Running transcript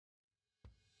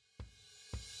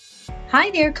Hi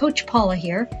there, Coach Paula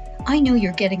here. I know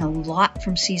you're getting a lot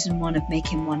from Season 1 of Make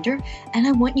Him Wonder, and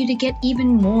I want you to get even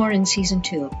more in Season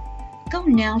 2. Go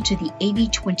now to the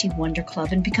 80/20 Wonder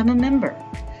Club and become a member.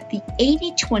 The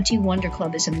 80/20 Wonder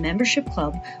Club is a membership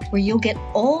club where you'll get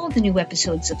all the new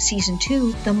episodes of Season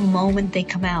 2 the moment they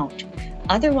come out.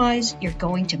 Otherwise, you're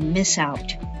going to miss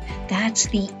out. That's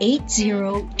the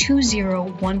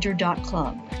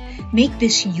 8020wonder.club. Make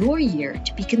this your year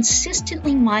to be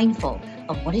consistently mindful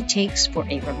of what it takes for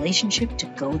a relationship to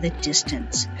go the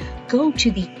distance. Go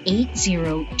to the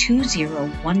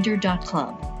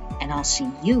 8020wonder.club, and I'll see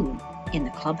you in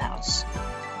the clubhouse.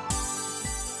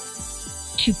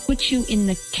 To put you in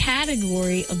the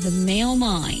category of the male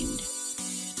mind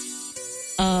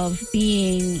of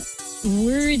being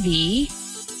worthy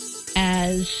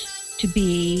as to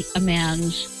be a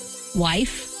man's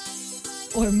wife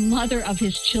or mother of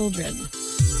his children.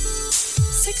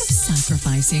 Sick of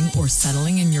sacrificing or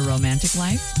settling in your romantic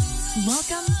life?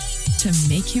 Welcome to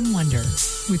Make Him Wonder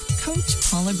with Coach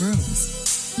Paula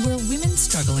Grooms, where women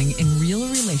struggling in real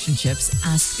relationships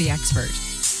ask the expert.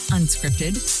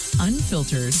 Unscripted,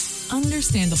 unfiltered,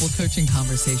 understandable coaching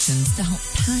conversations to help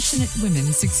passionate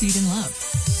women succeed in love.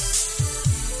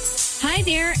 Hi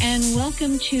there, and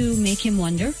welcome to Make Him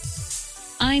Wonder.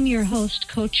 I'm your host,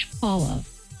 Coach Paula,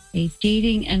 a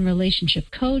dating and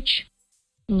relationship coach,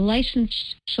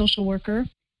 licensed social worker,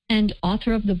 and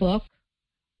author of the book,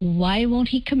 Why Won't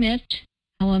He Commit?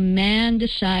 How a Man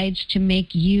Decides to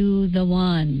Make You the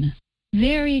One.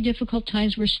 Very difficult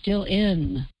times we're still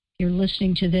in. You're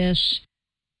listening to this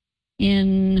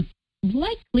in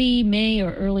likely May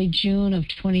or early June of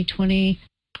 2020.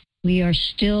 We are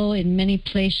still in many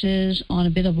places on a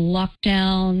bit of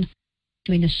lockdown,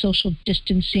 doing the social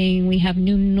distancing. We have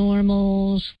new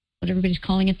normals, what everybody's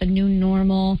calling it, the new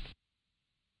normal.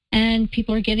 And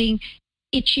people are getting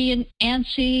itchy and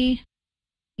antsy.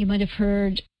 You might have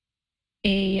heard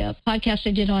a podcast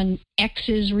I did on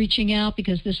exes reaching out,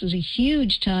 because this was a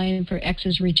huge time for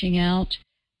exes reaching out.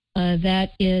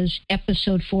 That is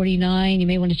episode 49. You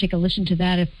may want to take a listen to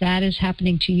that if that is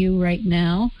happening to you right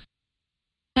now.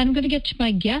 I'm going to get to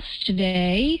my guest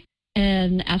today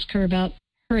and ask her about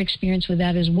her experience with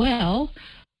that as well.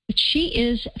 But she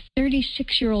is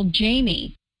 36-year-old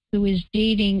Jamie, who is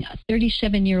dating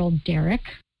 37-year-old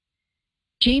Derek.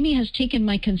 Jamie has taken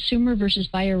my consumer versus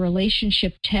buyer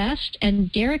relationship test,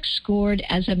 and Derek scored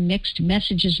as a mixed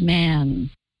messages man.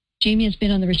 Jamie has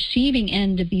been on the receiving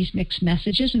end of these mixed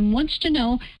messages and wants to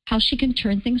know how she can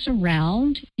turn things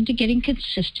around into getting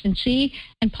consistency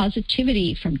and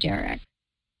positivity from Derek.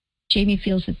 Jamie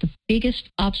feels that the biggest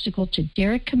obstacle to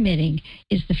Derek committing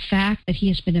is the fact that he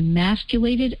has been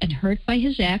emasculated and hurt by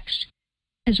his ex,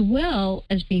 as well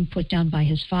as being put down by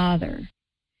his father.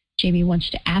 Jamie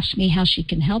wants to ask me how she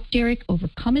can help Derek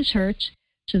overcome his hurts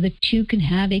so the two can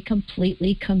have a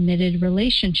completely committed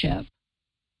relationship.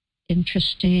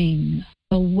 Interesting.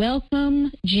 Well,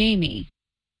 welcome, Jamie.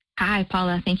 Hi,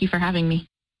 Paula. Thank you for having me.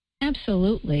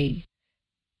 Absolutely.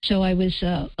 So I was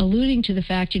alluding to the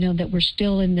fact, that we're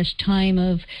still in this time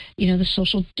of, the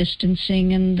social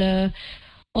distancing and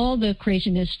all the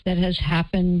craziness that has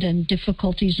happened and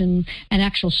difficulties and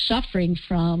actual suffering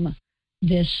from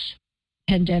this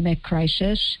pandemic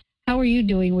crisis. How are you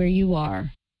doing where you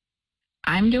are?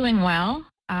 I'm doing well.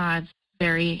 It's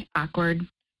very awkward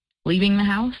leaving the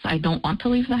house. I don't want to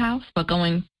leave the house, but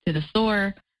going to the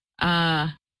store,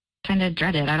 kind of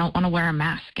dread it. I don't want to wear a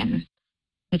mask, and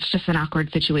it's just an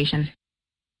awkward situation.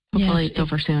 Hopefully it's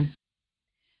over soon.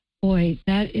 Boy,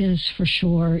 that is for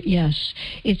sure. Yes,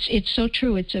 it's so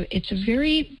true. It's a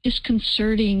very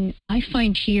disconcerting. I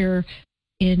find here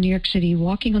in New York City,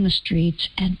 walking on the streets,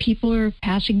 and people are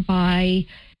passing by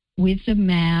with the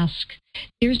mask.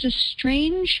 There's a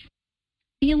strange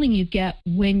feeling you get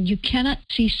when you cannot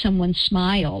see someone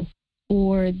smile,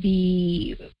 or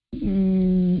the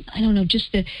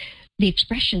just the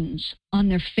expressions on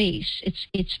their face.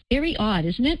 It's very odd,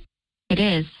 isn't it? It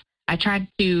is.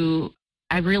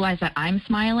 I realize that I'm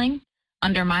smiling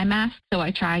under my mask, so I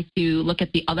try to look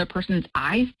at the other person's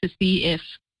eyes to see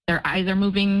if their eyes are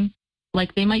moving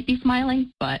like they might be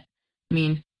smiling, but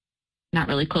not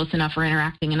really close enough or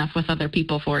interacting enough with other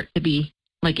people for it to be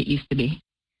like it used to be.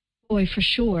 Boy, for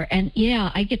sure. And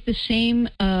yeah, I get the same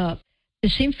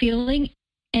feeling.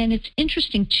 And it's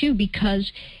interesting too,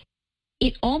 because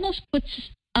it almost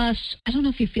puts us, I don't know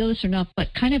if you feel this or not,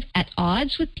 but kind of at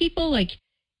odds with people. Like,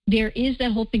 there is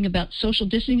that whole thing about social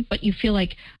distancing, but you feel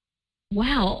like,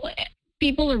 wow,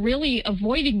 people are really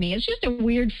avoiding me. It's just a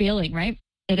weird feeling, right?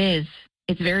 It is.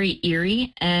 It's very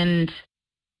eerie, and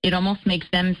it almost makes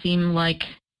them seem like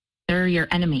they're your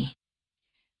enemy.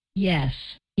 Yes.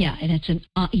 Yeah, and it's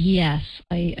yes,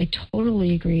 I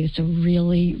totally agree. It's a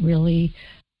really, really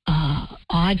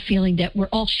odd feeling that we're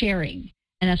all sharing.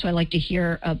 And that's why I like to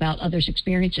hear about others'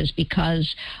 experiences,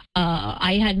 because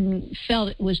I hadn't felt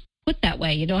it was put that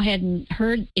way. I hadn't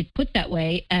heard it put that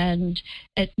way, and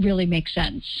it really makes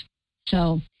sense.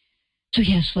 So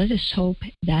yes, let us hope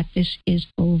that this is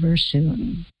over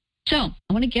soon. So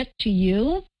I want to get to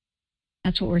you.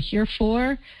 That's what we're here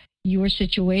for. Your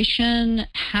situation,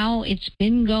 how it's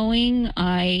been going.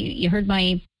 You heard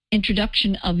my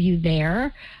introduction of you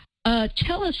there.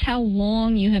 Tell us how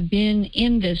long you have been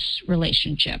in this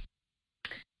relationship.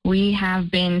 We have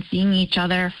been seeing each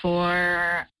other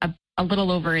for a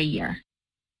little over a year.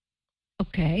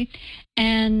 Okay.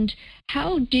 And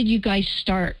how did you guys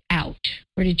start out?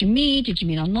 Where did you meet? Did you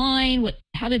meet online?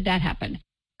 How did that happen?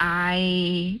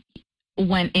 I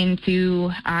went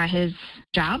into his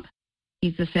job.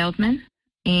 He's a salesman,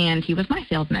 and he was my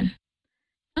salesman.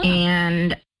 Oh.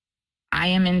 And I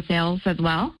am in sales as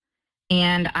well,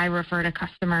 and I referred a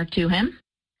customer to him,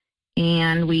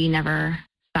 and we never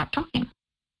stopped talking.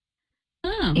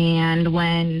 Oh. And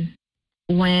when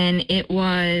it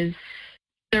was,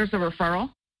 there's a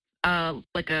referral,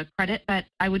 like a credit that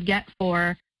I would get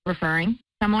for referring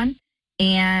someone,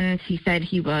 and he said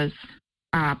he was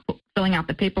filling out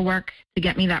the paperwork to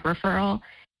get me that referral.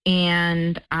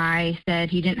 And I said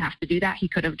he didn't have to do that. He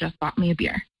could have just bought me a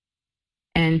beer.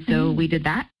 And so we did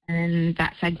that, and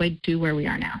that segued to where we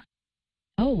are now.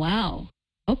 Oh, wow.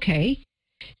 Okay.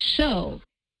 So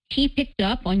he picked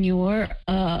up on your,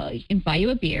 and buy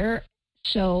you a beer.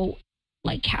 So,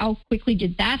 like, how quickly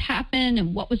did that happen,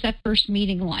 and what was that first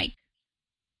meeting like?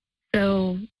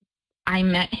 So I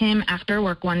met him after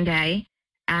work one day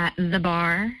at the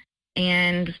bar,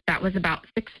 and that was about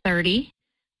 6:30.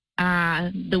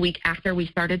 The week after we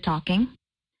started talking,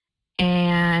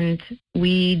 and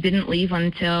we didn't leave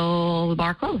until the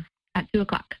bar closed at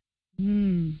 2:00.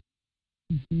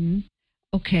 Mm-hmm.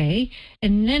 Okay.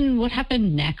 And then what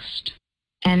happened next?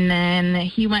 And then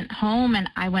he went home and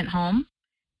I went home,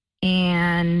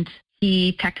 and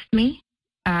he texted me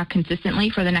consistently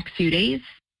for the next few days.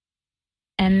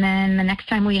 And then the next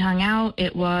time we hung out,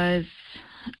 it was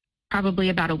probably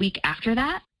about a week after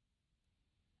that.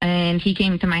 And he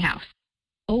came to my house.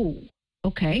 Oh,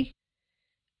 okay.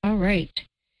 All right.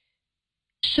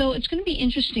 So it's going to be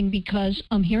interesting because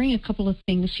I'm hearing a couple of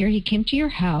things here. He came to your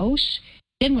house.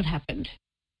 Then what happened?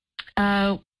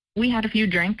 We had a few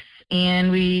drinks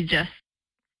and we just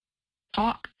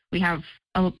talked. We have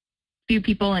a few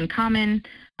people in common.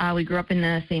 We grew up in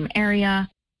the same area.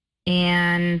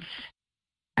 And,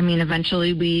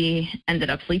 eventually we ended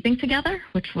up sleeping together,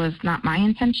 which was not my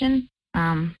intention,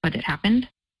 but it happened.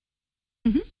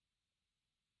 Mm-hmm.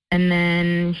 And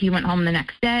then he went home the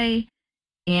next day,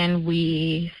 and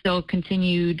we still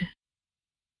continued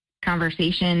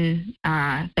conversation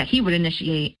that he would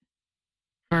initiate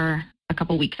for a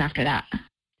couple weeks after that.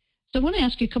 So I want to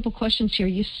ask you a couple questions here.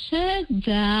 You said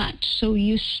that,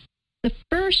 the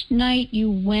first night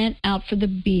you went out for the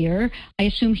beer, I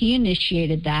assume he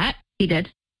initiated that. He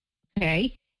did.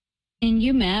 Okay. And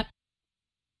you met.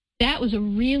 That was a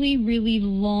really, really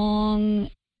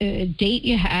long date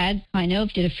you had, kind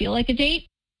of. Did it feel like a date?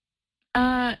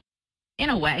 In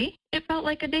a way, it felt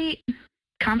like a date.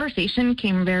 Conversation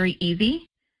came very easy,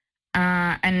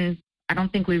 and I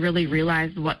don't think we really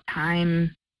realized what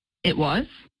time it was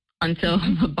until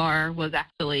the bar was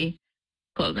actually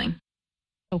closing.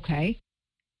 Okay.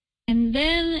 And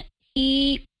then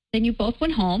you both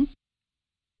went home.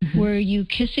 Mm-hmm. Were you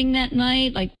kissing that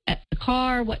night, like at the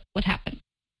car? What happened?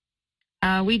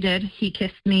 We did. He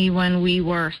kissed me when we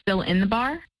were still in the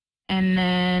bar, and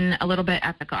then a little bit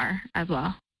at the car as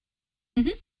well.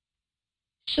 Mm-hmm.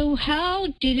 So how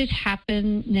did it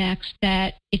happen next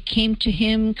that it came to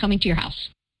him coming to your house?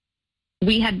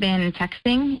 We had been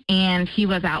texting, and he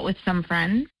was out with some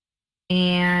friends,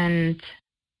 and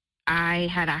I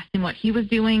had asked him what he was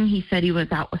doing. He said he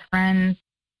was out with friends,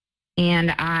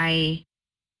 and I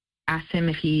asked him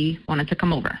if he wanted to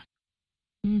come over.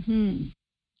 Mm-hmm.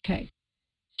 Okay.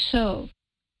 So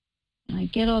I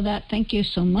get all that. Thank you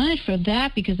so much for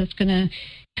that, because it's going to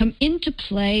come into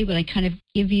play when I kind of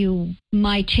give you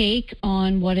my take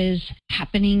on what is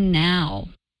happening now.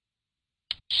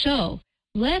 So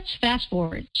let's fast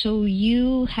forward. So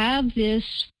you have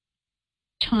this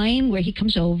time where he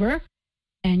comes over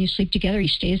and you sleep together. He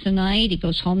stays the night. He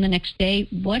goes home the next day.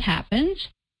 What happens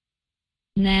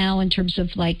now in terms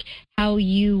of like how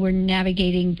you were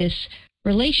navigating this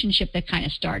relationship that kind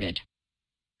of started?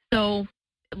 So,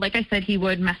 like I said, he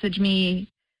would message me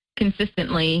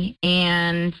consistently,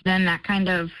 and then that kind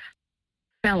of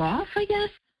fell off, I guess.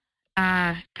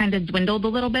 kind of dwindled a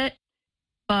little bit,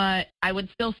 but I would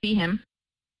still see him.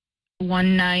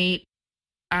 One night,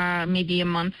 maybe a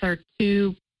month or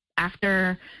two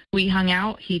after we hung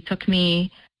out, he took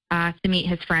me to meet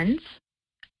his friends,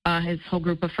 his whole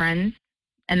group of friends,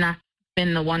 and that's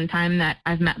been the one time that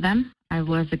I've met them. I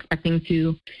was expecting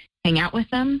to hang out with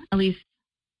them at least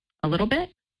a little bit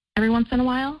every once in a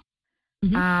while.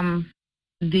 Mm-hmm.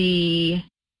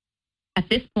 At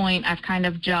this point, I've kind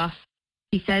of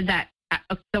he said that,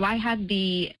 so I had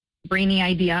the brainy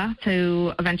idea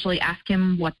to eventually ask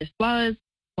him what this was,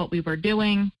 what we were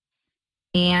doing,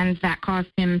 and that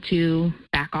caused him to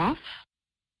back off.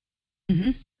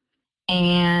 Mm-hmm.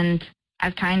 And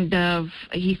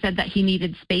he said that he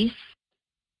needed space,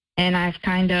 and I've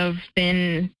kind of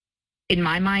been, in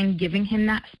my mind, giving him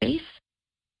that space.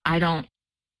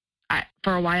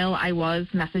 For a while, I was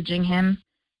messaging him,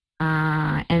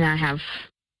 and I have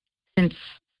since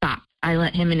stopped. I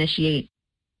let him initiate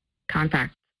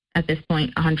contact at this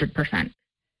point 100%.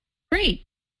 Great.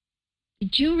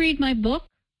 Did you read my book?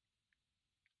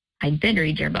 I did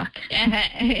read your book.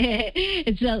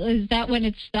 Is that when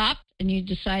it stopped and you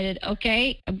decided,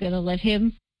 okay, I'm going to let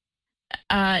him?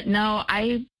 No,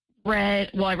 I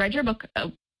read your book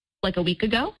like a week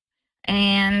ago,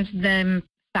 and then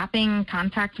stopping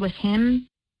contact with him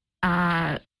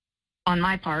on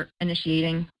my part,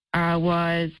 initiating,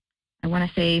 was, I want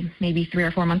to say, maybe 3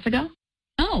 or 4 months ago.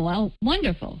 Oh, well,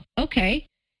 wonderful. Okay,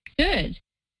 good.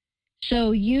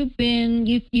 So you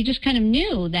just kind of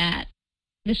knew that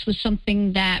this was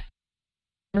something that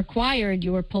required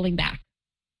your pulling back.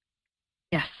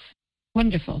 Yes.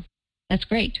 Wonderful. That's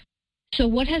great. So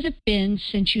what has it been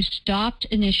since you stopped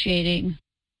initiating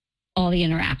all the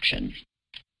interaction?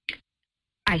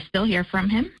 I still hear from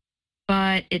him,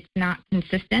 but it's not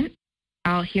consistent.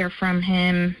 I'll hear from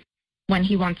him when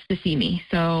he wants to see me.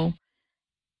 So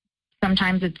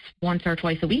sometimes it's once or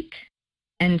twice a week,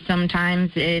 and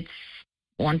sometimes it's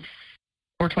once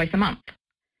or twice a month.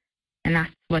 And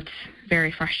that's what's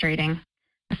very frustrating,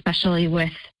 especially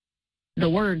with the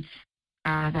words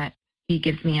that he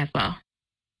gives me as well.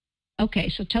 Okay,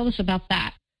 so tell us about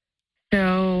that.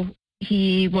 So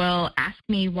he will ask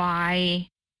me why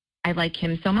I like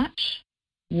him so much.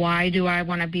 Why do I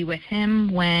want to be with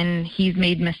him when he's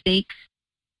made mistakes?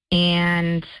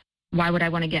 And why would I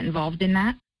want to get involved in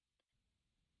that?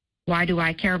 Why do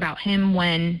I care about him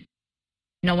when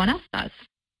no one else does?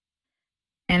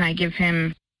 And I give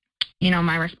him,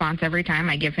 my response every time.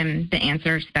 I give him the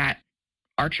answers that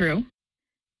are true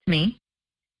to me.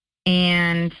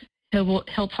 And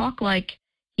he'll talk like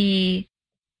he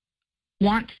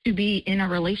wants to be in a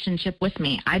relationship with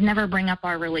me. I'd never bring up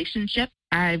our relationship.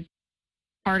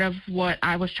 Part of what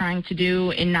I was trying to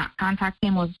do in not contacting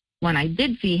him was, when I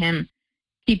did see him,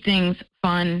 keep things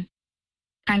fun,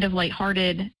 kind of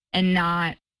lighthearted, and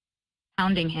not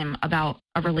hounding him about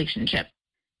a relationship.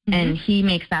 Mm-hmm. And he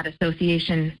makes that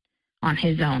association on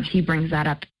his own. He brings that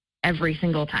up every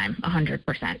single time,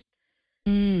 100%.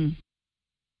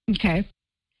 Okay.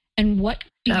 And what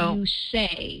do you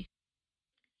say?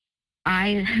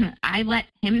 I let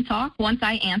him talk. Once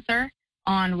I answer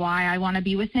on why I want to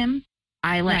be with him,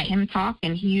 I let him talk,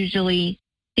 and he usually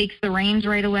takes the reins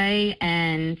right away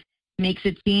and makes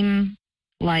it seem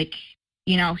like,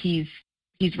 he's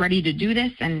ready to do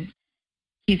this and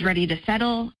he's ready to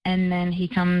settle. And then he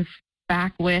comes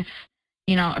back with,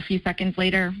 a few seconds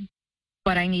later,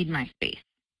 but I need my space.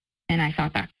 And I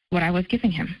thought that's what I was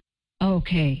giving him.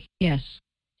 Okay, yes.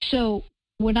 So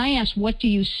when I ask, what do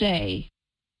you say?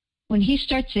 When he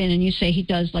starts in and you say he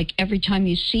does, like every time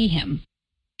you see him,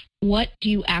 what do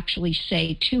you actually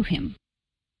say to him?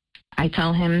 I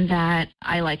tell him that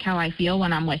I like how I feel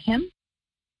when I'm with him,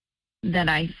 that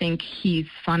I think he's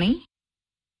funny,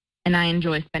 and I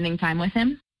enjoy spending time with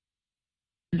him,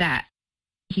 that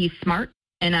he's smart,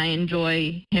 and I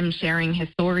enjoy him sharing his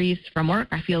stories from work.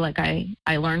 I feel like I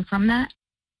learn from that.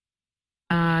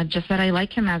 Just that I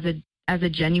like him as a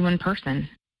genuine person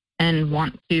and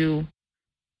want to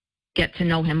get to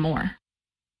know him more.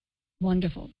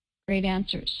 Wonderful. Great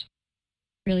answers.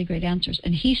 Really great answers.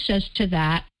 And he says to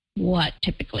that, what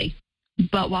typically?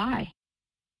 But why?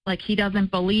 Like, he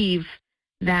doesn't believe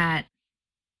that,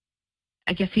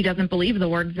 I guess he doesn't believe the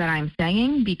words that I'm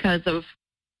saying because of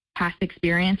past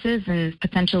experiences and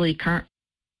potentially current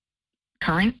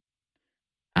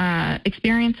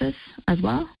experiences as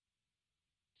well.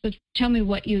 So tell me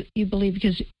what you believe,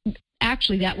 because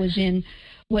actually that was in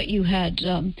what you had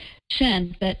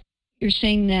sent, that you're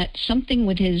saying that something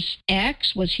with his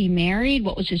ex. Was he married?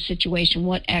 What was his situation?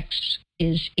 What ex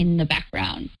is in the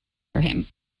background for him?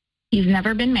 He's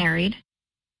never been married.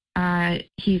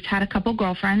 He's had a couple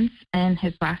girlfriends, and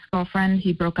his last girlfriend,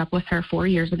 he broke up with her 4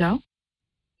 years ago,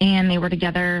 and they were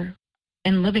together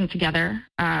and living together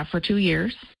for 2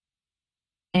 years.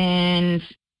 And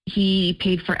he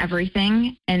paid for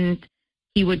everything, and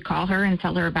he would call her and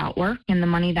tell her about work and the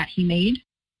money that he made.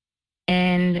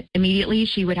 And immediately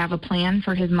she would have a plan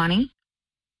for his money,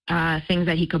 things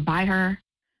that he could buy her,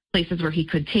 places where he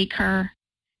could take her.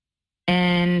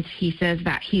 And he says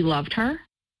that he loved her,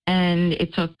 and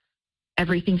it took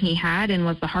everything he had and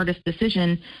was the hardest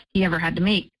decision he ever had to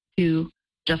make to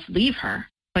just leave her.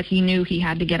 But he knew he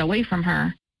had to get away from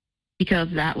her because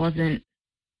that wasn't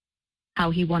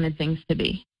how he wanted things to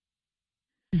be.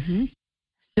 Mm-hmm.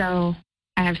 So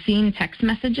I have seen text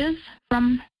messages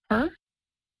from her,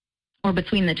 or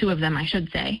between the two of them, I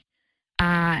should say.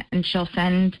 And she'll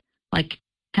send like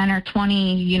 10 or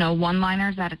 20,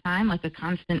 one-liners at a time, like a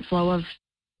constant flow of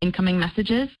incoming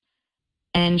messages.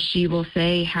 And she will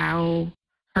say how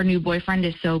her new boyfriend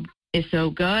is so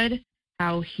good,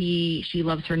 how she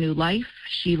loves her new life,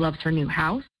 she loves her new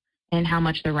house, and how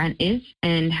much the rent is,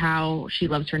 and how she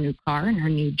loves her new car and her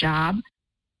new job,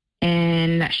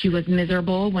 and that she was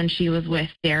miserable when she was with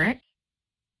Derek,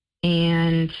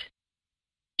 and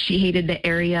she hated the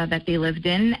area that they lived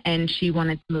in, and she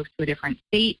wanted to move to a different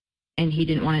state, and he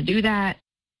didn't want to do that,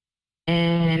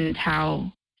 and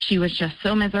how she was just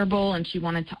so miserable and she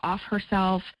wanted to off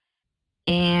herself.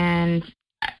 And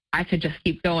I could just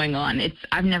keep going on.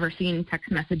 I've never seen text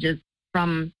messages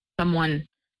from someone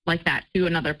like that to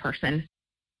another person,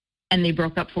 and they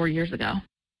broke up 4 years ago.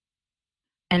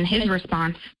 And his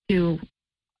response to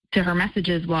her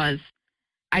messages was,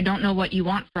 I don't know what you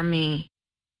want from me.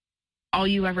 All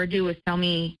you ever do is tell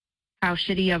me how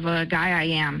shitty of a guy I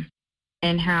am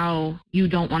and how you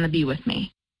don't want to be with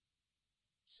me.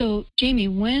 So, Jamie,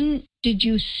 when did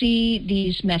you see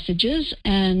these messages,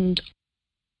 and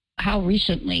how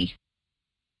recently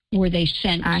were they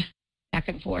sent back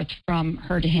and forth from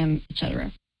her to him,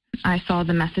 etc.? I saw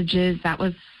the messages. That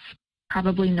was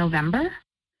probably November,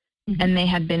 and they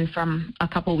had been from a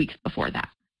couple weeks before that.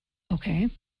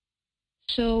 Okay.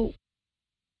 So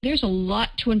there's a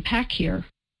lot to unpack here,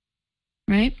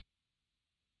 right?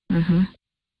 Mm-hmm.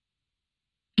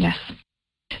 Yes.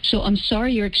 So I'm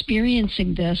sorry you're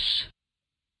experiencing this.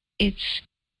 It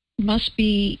must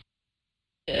be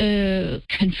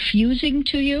confusing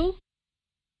to you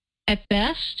at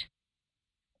best,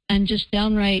 and just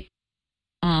downright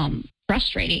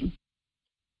frustrating.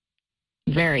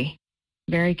 Very,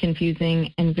 very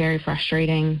confusing and very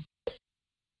frustrating,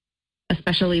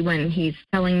 especially when he's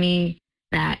telling me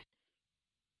that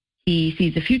he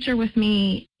sees a future with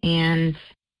me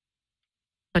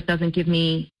but doesn't give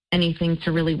me anything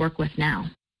to really work with now.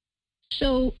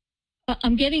 So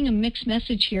I'm getting a mixed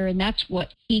message here, and that's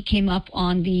what he came up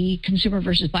on the consumer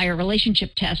versus buyer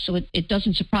relationship test, so it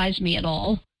doesn't surprise me at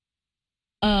all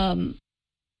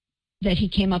that he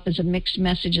came up as a mixed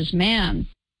messages man.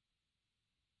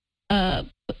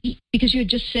 Because you had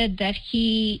just said that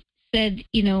he said,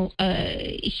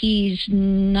 he's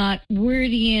not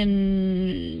worthy,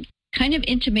 and kind of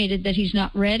intimated that he's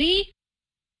not ready,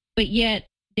 but yet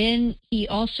then he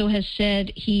also has said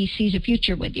he sees a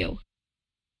future with you.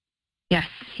 Yes,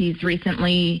 this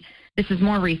is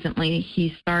more recently,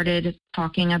 he started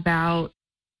talking about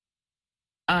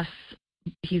us.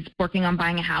 He's working on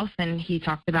buying a house, and he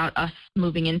talked about us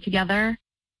moving in together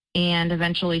and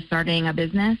eventually starting a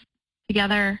business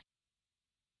together.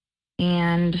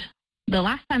 And the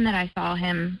last time that I saw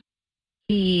him,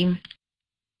 he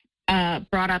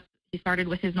started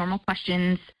with his normal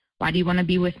questions. Why do you want to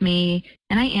be with me?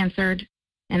 And I answered,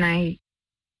 and I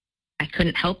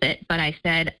couldn't help it, but I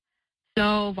said,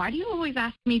 so why do you always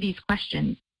ask me these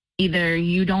questions? Either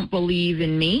you don't believe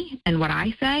in me and what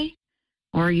I say,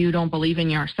 or you don't believe in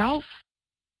yourself,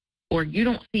 or you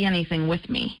don't see anything with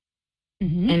me.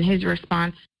 Mm-hmm. And his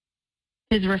response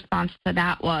to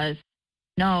that was,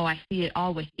 no, I see it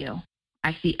all with you.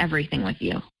 I see everything with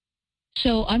you.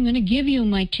 So I'm going to give you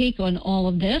my take on all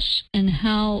of this and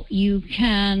how you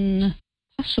can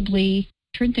possibly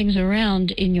turn things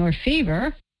around in your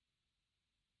favor.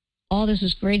 All this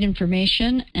is great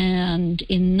information, and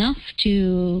enough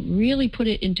to really put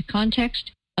it into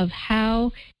context of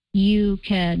how you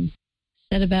can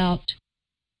set about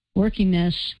working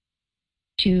this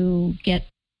to get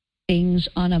things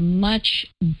on a much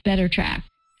better track.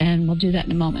 And we'll do that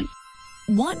in a moment.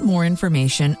 Want more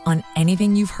information on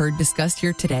anything you've heard discussed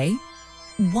here today?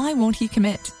 Why Won't He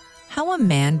Commit? How a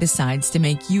Man Decides to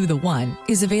Make You the One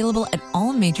is available at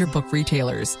all major book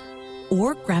retailers.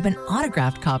 Or grab an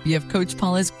autographed copy of Coach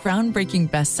Paula's groundbreaking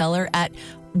bestseller at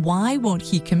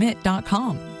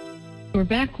whywon'thecommit.com. We're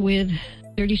back with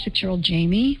 36-year-old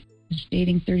Jamie, who's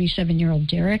dating 37-year-old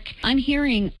Derek. I'm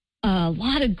hearing a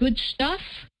lot of good stuff,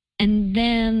 and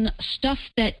then stuff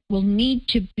that will need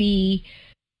to be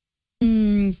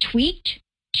tweaked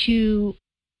to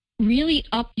really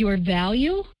up your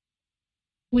value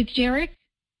with Derek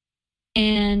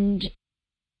and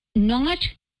not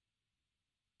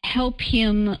help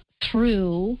him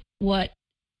through what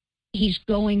he's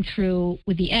going through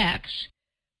with the ex,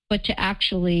 but to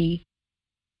actually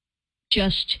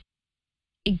just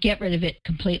get rid of it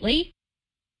completely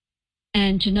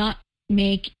and to not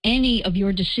make any of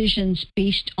your decisions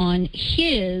based on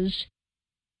his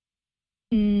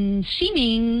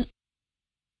seemingly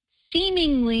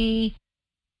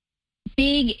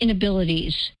big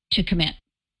inabilities to commit.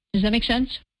 Does that make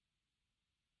sense?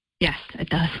 Yes, it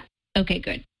does. Okay,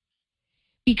 good.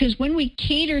 Because when we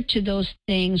cater to those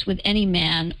things with any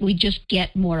man, we just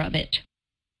get more of it.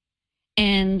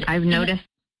 And I've noticed.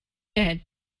 Go ahead.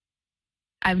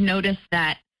 I've noticed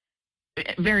that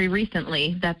very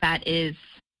recently that is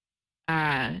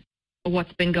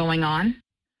what's been going on,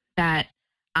 that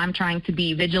I'm trying to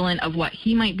be vigilant of what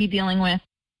he might be dealing with,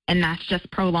 and that's just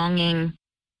prolonging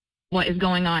what is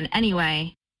going on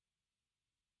anyway.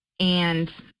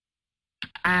 And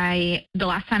the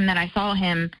last time that I saw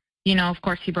him, of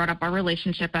course, he brought up our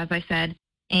relationship, as I said,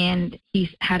 and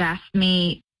he had asked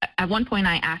me, at one point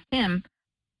I asked him,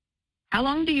 how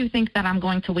long do you think that I'm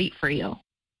going to wait for you?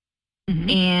 Mm-hmm.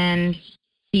 And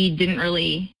he didn't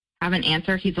really have an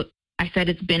answer. I said,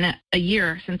 it's been a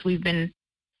year since we've been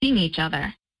seeing each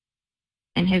other.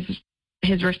 And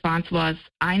his response was,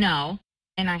 I know.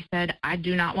 And I said, I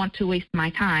do not want to waste my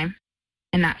time.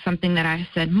 And that's something that I've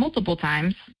said multiple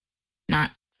times,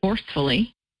 not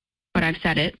forcefully, but I've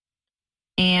said it.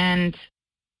 And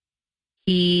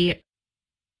he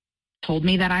told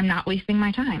me that I'm not wasting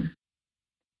my time.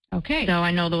 Okay. So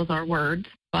I know those are words,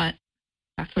 but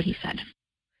that's what he said.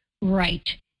 Right.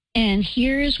 And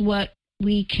here's what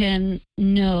we can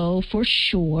know for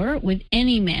sure with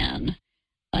any man.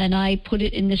 And I put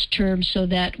it in this term so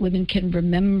that women can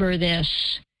remember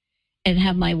this and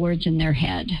have my words in their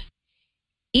head.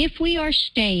 If we are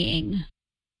staying,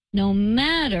 no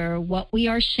matter what we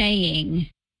are saying,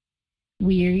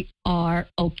 we are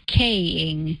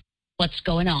okaying what's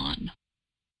going on.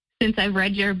 Since I've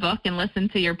read your book and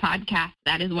listened to your podcast,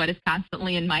 that is what is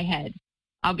constantly in my head.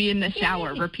 I'll be in the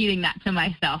shower repeating that to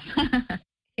myself.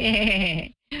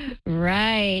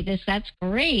 Right. That's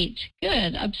great.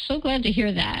 Good. I'm so glad to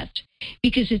hear that,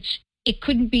 because it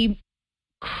couldn't be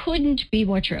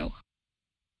more true.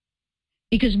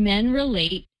 Because men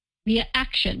relate via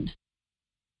action,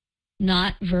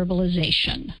 not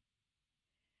verbalization.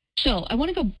 So I want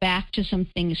to go back to some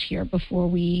things here before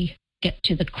we get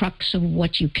to the crux of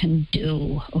what you can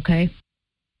do, okay?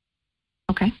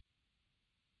 Okay.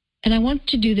 And I want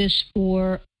to do this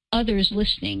for others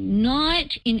listening,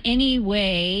 not in any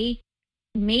way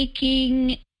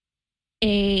making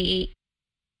a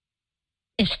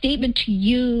statement to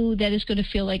you that is going to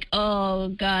feel like, oh,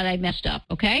 God, I messed up,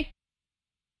 okay?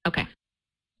 Okay. Does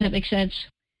that make sense?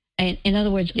 In other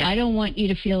words, yeah. I don't want you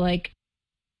to feel like,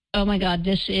 oh, my God,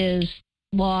 this is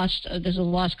lost. There's a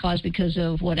lost cause because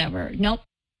of whatever. Nope.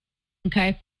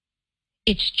 Okay?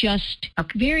 It's just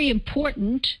very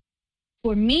important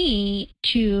for me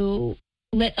to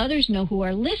let others know who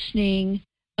are listening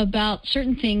about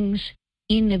certain things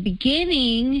in the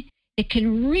beginning. It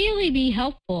can really be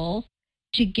helpful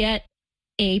to get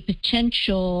a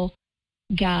potential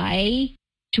guy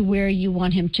to where you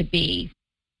want him to be.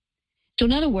 So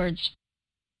in other words,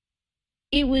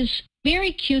 it was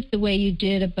very cute the way you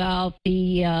did about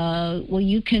the, well,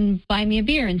 you can buy me a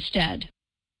beer instead.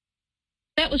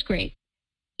 That was great.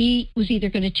 He was either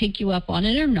going to take you up on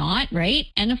it or not, right?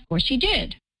 And of course he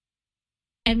did.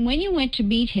 And when you went to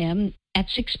meet him at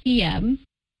 6 p.m.,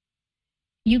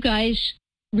 you guys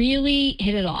really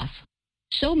hit it off.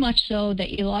 So much so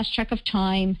that you lost track of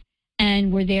time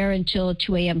and were there until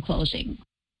 2 a.m. closing,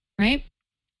 right?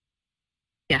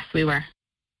 Yes, we were.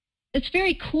 It's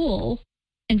very cool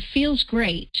and feels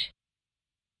great.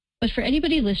 But for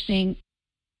anybody listening,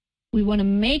 we want to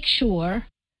make sure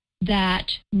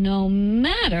that no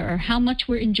matter how much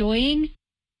we're enjoying,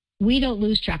 we don't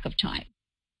lose track of time.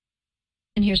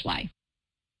 And here's why.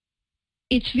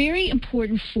 It's very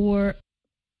important for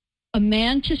a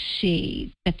man to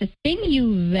see that the thing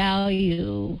you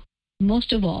value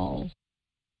most of all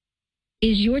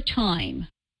is your time,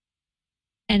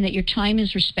 and that your time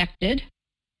is respected,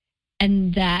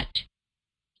 and that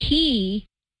he,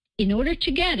 in order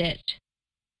to get it,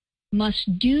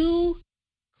 must do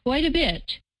quite a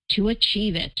bit to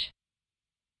achieve it.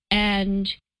 And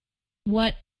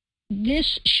what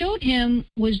this showed him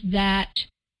was that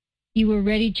you were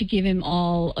ready to give him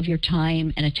all of your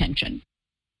time and attention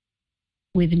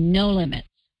with no limits.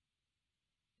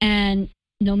 And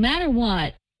no matter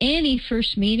what, any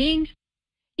first meeting,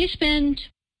 you spend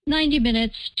 90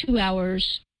 minutes, 2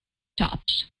 hours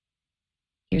tops.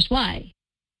 Here's why.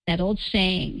 That old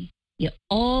saying, you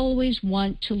always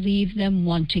want to leave them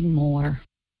wanting more.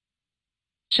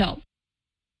 So,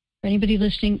 for anybody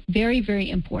listening, very, very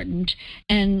important.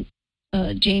 And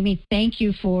Jamie, thank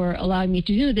you for allowing me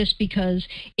to do this, because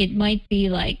it might be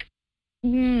like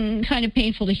kind of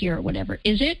painful to hear or whatever.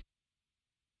 Is it?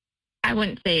 I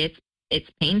wouldn't say it's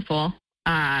painful.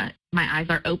 My eyes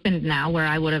are opened now where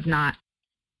I would have not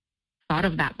thought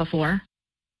of that before.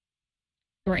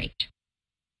 Great.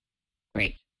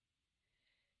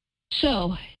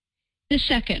 So the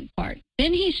second part,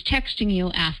 then he's texting you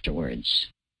afterwards.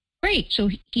 Great. So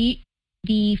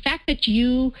the fact that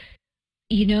you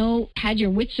had your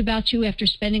wits about you after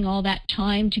spending all that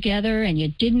time together and you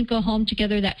didn't go home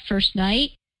together that first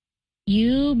night,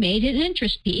 you made an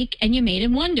interest peak and you made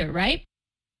him wonder, right?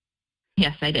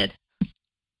 Yes, I did.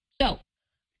 So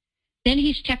then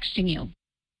he's texting you,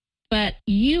 but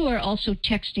you are also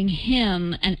texting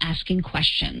him and asking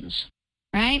questions,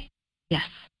 right? Yes.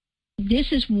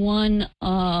 This is one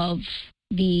of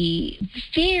the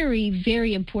very,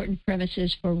 very important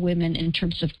premises for women in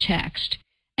terms of text,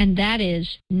 and that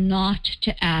is not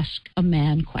to ask a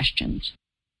man questions.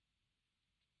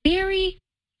 Very,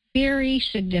 very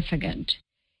significant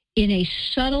in a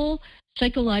subtle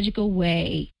psychological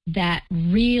way that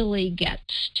really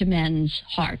gets to men's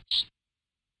hearts.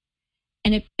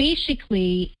 And it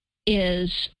basically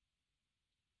is,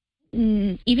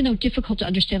 even though difficult to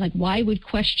understand, like why would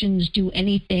questions do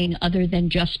anything other than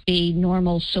just be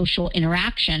normal social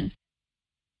interaction?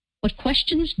 What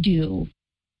questions do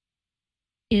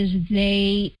is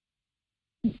they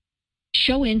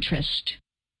show interest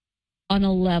on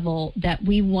a level that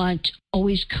we want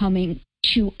always coming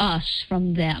to us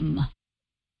from them,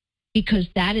 because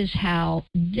that is how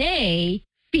they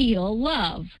feel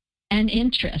love and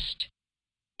interest.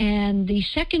 And the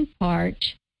second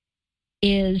part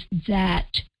is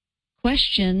that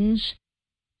questions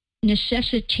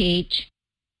necessitate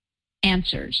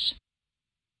answers.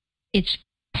 It's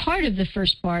part of the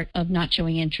first part of not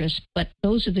showing interest, but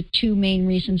those are the two main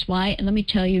reasons why. And let me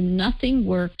tell you, nothing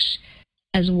works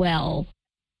as well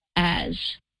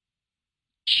as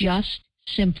just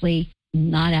simply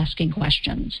not asking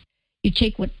questions. You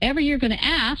take whatever you're going to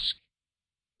ask.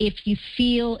 If you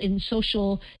feel in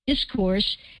social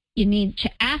discourse you need to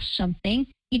ask something,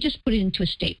 you just put it into a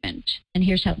statement. And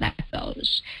here's how that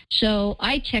goes. So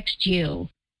I text you,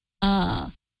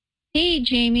 hey,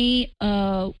 Jamie,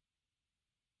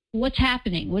 what's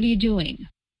happening? What are you doing?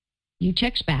 You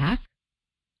text back,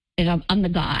 and I'm the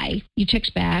guy. You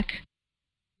text back,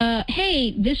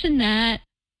 hey, this and that,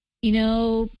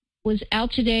 was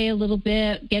out today a little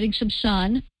bit, getting some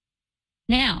sun.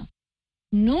 Now,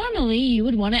 normally you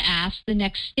would want to ask the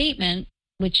next statement,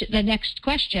 the next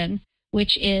question,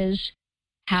 which is,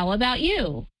 how about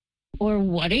you? Or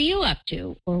what are you up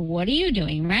to? Or what are you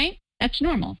doing, right? That's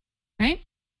normal, right?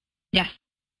 Yes.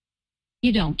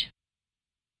 You don't.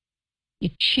 You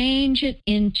change it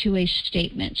into a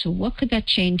statement. So what could that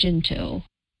change into?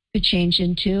 It could change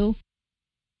into,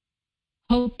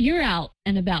 hope you're out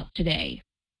and about today.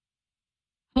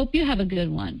 Hope you have a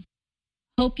good one.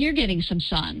 Hope you're getting some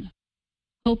sun.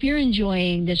 Hope you're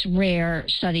enjoying this rare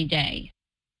sunny day.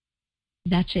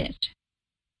 That's it.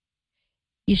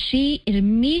 You see, it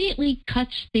immediately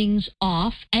cuts things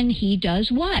off, and he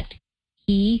does what?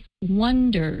 He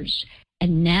wonders.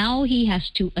 And now he has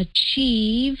to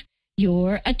achieve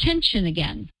your attention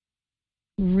again.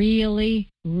 Really,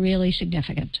 really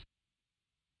significant.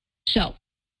 So,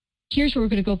 here's where we're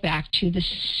going to go back to the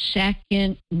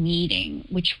second meeting,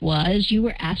 which was you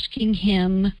were asking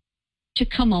him to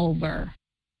come over,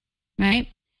 right?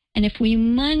 And if we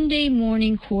Monday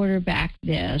morning quarterback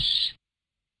this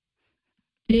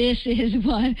is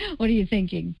what are you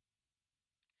thinking?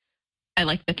 I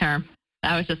like the term.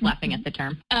 I was just laughing at the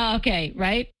term. Okay,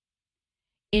 right?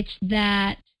 It's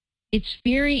that it's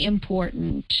very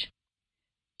important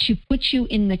to put you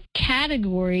in the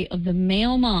category of the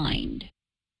male mind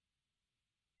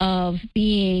of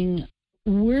being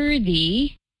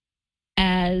worthy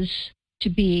as to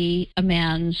be a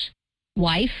man's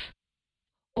wife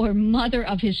or mother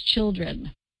of his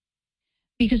children.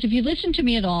 Because if you listen to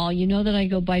me at all, you know that I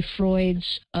go by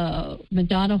Freud's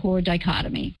Madonna-whore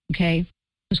dichotomy, okay? It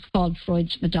was called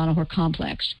Freud's Madonna-whore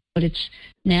complex, but it's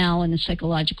now in the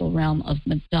psychological realm of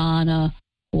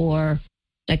Madonna-whore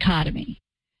dichotomy.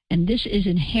 and this is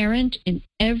inherent in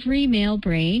every male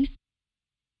brain.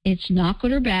 It's not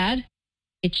good or bad.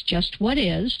 It's just what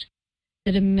is,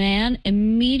 that a man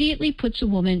immediately puts a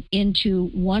woman into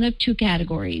one of two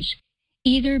categories,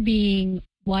 either being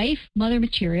wife, mother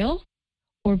material,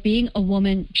 or being a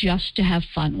woman just to have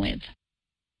fun with.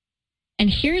 And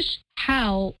here's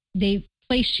how they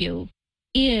place you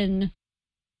in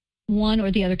one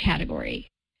or the other category.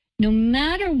 No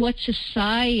matter what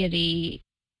society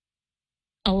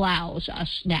allows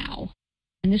us now,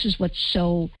 and this is what's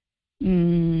so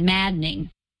maddening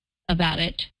about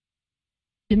it,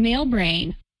 the male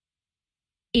brain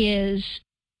is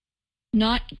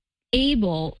not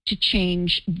able to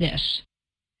change this.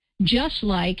 Just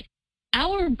like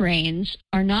our brains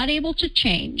are not able to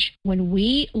change when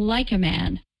we like a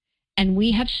man and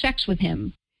we have sex with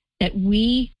him, that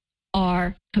we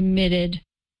are committed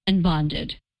and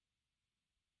bonded.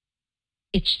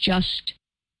 It's just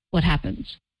what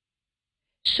happens.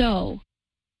 So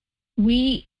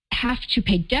we have to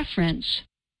pay deference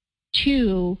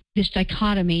to this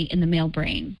dichotomy in the male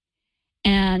brain.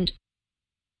 And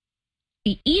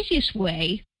the easiest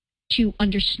way to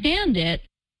understand it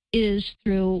is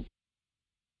through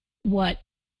what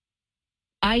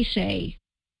I say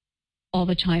all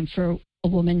the time for a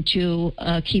woman to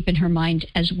keep in her mind,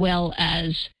 as well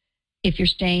as if you're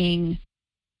staying,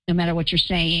 no matter what you're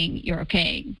saying, you're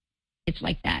okay. It's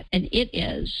like that. And it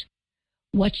is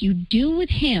what you do with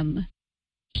him,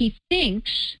 he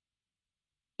thinks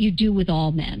you do with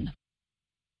all men.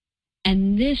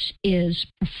 And this is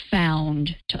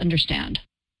profound to understand.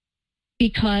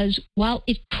 Because while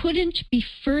it couldn't be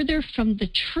further from the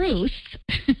truth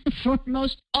for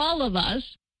most all of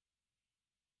us,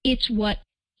 it's what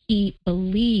he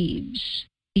believes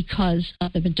because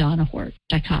of the Madonna-Hort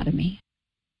dichotomy.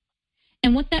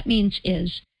 And what that means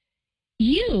is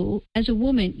you, as a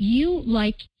woman, you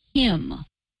like him.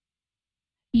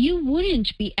 You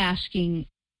wouldn't be asking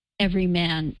every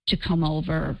man to come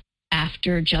over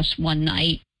after just one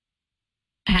night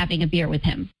having a beer with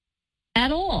him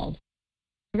at all.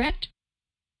 Correct?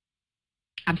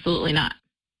 Absolutely not.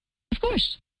 Of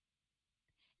course.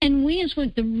 And we as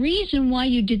women, the reason why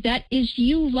you did that is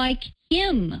you like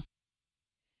him.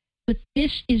 But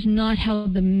this is not how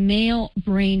the male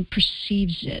brain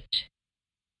perceives it.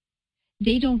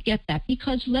 They don't get that,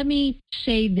 because let me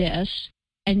say this,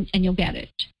 and you'll get it,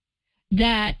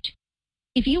 that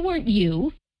if you weren't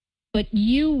you, but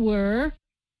you were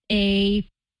a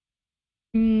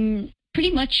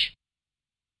pretty much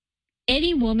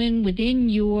any woman within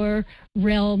your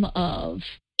realm of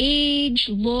age,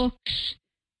 looks,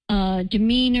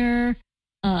 demeanor,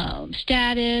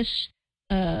 status,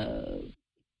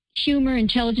 humor,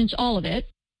 intelligence, all of it,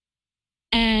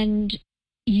 and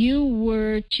you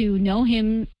were to know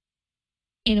him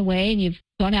in a way, and you've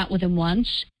gone out with him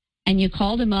once, and you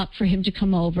called him up for him to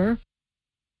come over,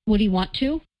 would he want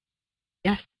to?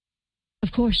 Yes.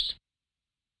 Of course.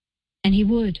 And he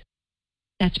would.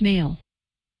 That's male.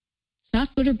 It's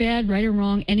not good or bad, right or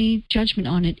wrong, any judgment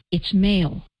on it. It's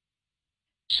male.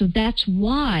 So that's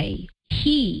why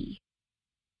he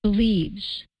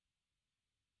believes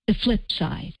the flip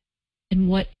side. And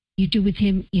what you do with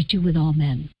him, you do with all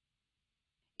men.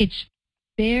 It's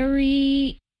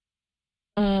very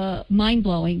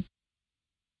mind-blowing,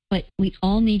 but we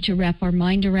all need to wrap our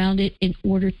mind around it in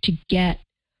order to get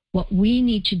what we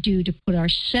need to do to put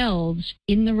ourselves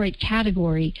in the right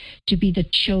category to be the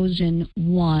chosen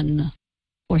one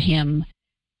for him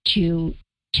to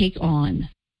take on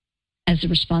as a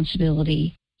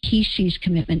responsibility he sees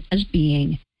commitment as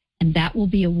being, and that will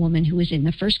be a woman who is in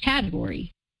the first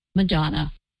category,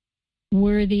 Madonna,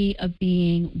 worthy of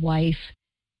being wife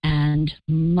and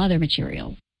mother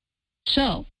material.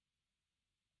 So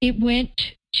it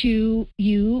went to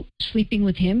you sleeping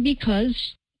with him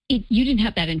because you didn't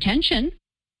have that intention,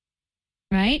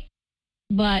 right?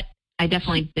 But I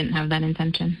definitely didn't have that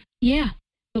intention. Yeah,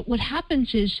 but what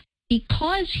happens is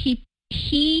because he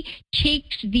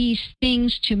takes these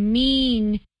things to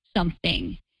mean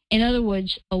something. In other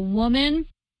words, a woman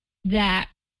that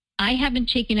I haven't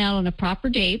taken out on a proper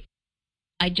date,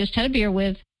 I just had a beer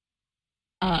with,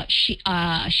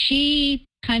 she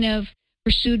kind of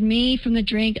pursued me from the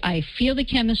drink. I feel the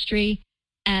chemistry,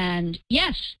 and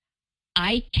yes,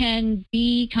 I can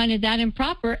be kind of that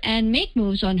improper and make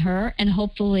moves on her and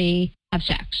hopefully have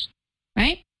sex,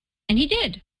 right? And he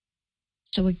did.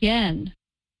 So again,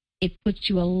 it puts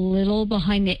you a little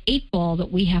behind the eight ball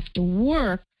that we have to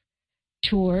work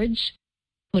towards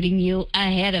putting you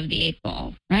ahead of the eight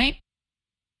ball, right?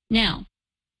 Now,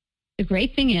 the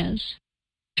great thing is,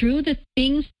 through the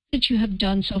things that you have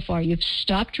done so far, you've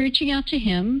stopped reaching out to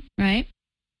him, right?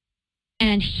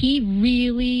 And he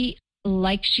really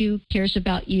likes you, cares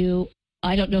about you.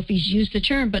 I don't know if he's used the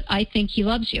term, but I think he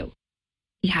loves you.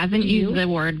 He hasn't used the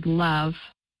word love.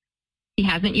 He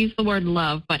hasn't used the word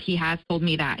love, but he has told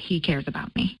me that he cares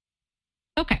about me.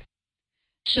 Okay.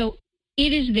 So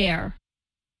it is there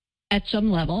at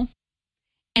some level.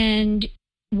 And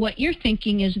what you're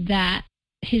thinking is that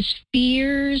his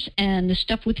fears and the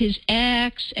stuff with his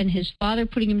ex and his father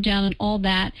putting him down and all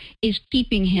that is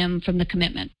keeping him from the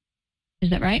commitment. Is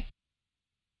that right?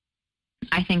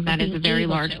 I think that is a very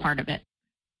large part of it.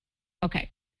 Okay.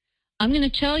 I'm going to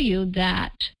tell you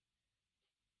that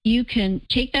you can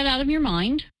take that out of your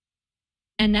mind,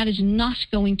 and that is not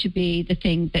going to be the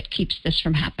thing that keeps this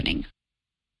from happening.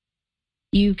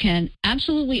 You can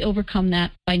absolutely overcome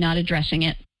that by not addressing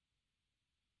it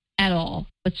at all,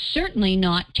 but certainly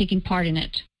not taking part in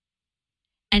it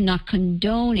and not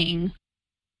condoning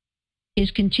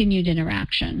his continued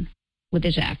interaction with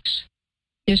his ex.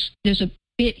 There's a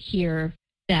bit here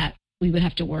that we would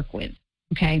have to work with,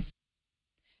 okay?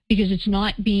 Because it's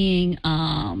not being,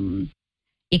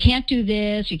 you can't do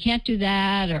this, you can't do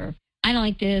that, or I don't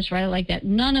like this, or I don't like that.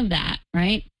 None of that,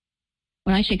 right?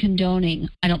 When I say condoning,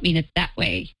 I don't mean it that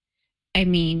way. I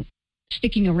mean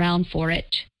sticking around for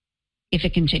it if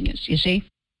it continues, you see?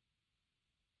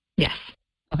 Yes.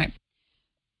 Okay.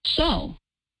 So,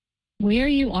 where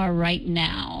you are right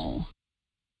now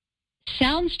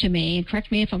sounds to me, and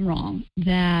correct me if I'm wrong,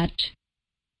 that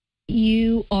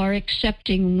you are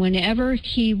accepting whenever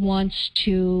he wants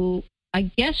to,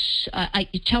 I guess,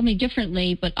 tell me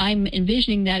differently, but I'm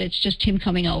envisioning that it's just him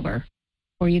coming over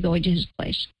or you going to his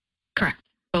place. Correct.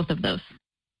 Both of those.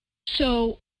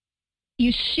 So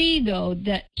you see, though,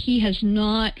 that he has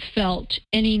not felt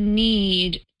any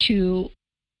need to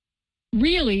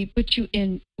really put you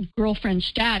in girlfriend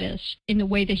status in the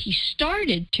way that he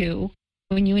started to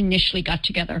when you initially got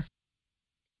together.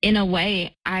 In a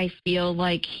way, I feel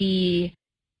like he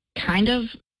kind of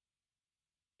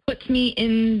puts me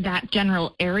in that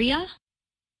general area.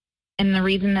 And the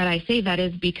reason that I say that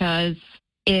is because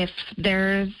if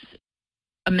there's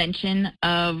a mention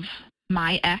of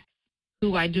my ex,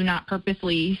 who I do not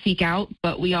purposely seek out,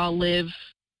 but we all live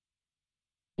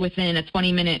within a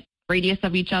 20-minute radius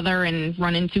of each other and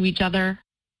run into each other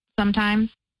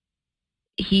sometimes,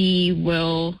 he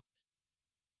will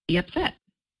be upset.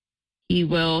 He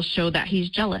will show that he's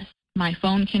jealous. My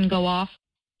phone can go off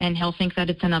and he'll think that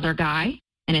it's another guy,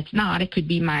 and it's not. It could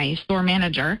be my store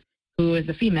manager, who is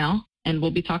a female, and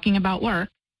we'll be talking about work,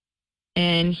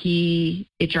 and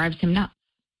it drives him nuts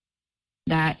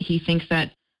that he thinks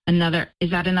that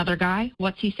is that another guy?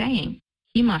 What's he saying?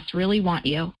 He must really want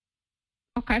you.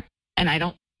 Okay. And I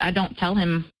don't tell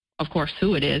him, of course,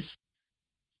 who it is.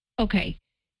 Okay.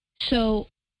 So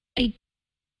I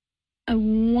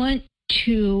want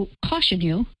to caution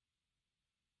you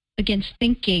against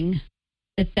thinking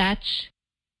that that's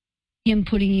him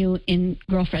putting you in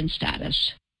girlfriend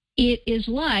status. It is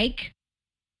like,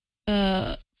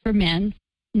 for men,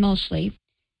 mostly,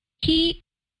 he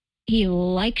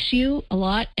likes you a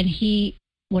lot, and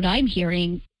what I'm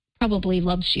hearing, probably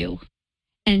loves you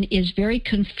and is very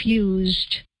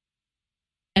confused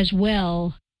as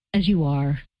well as you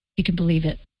are. You can believe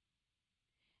it.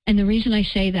 And the reason I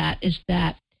say that is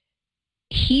that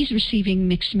he's receiving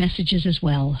mixed messages as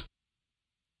well.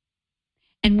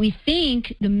 And we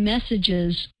think the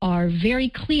messages are very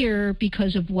clear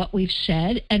because of what we've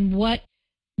said and what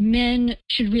men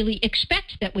should really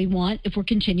expect that we want if we're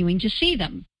continuing to see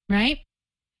them, right?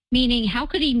 Meaning, how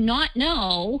could he not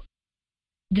know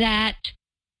that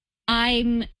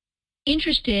I'm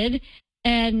interested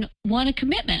and want a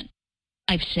commitment?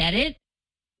 I've said it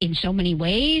in so many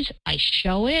ways. I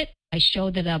show it. I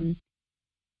show that I'm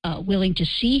willing to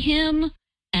see him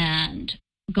and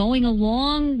going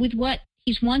along with what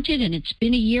he's wanted, and it's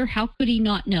been a year. How could he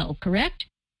not know, correct?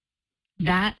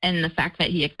 That and the fact that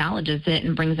he acknowledges it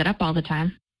and brings it up all the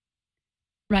time.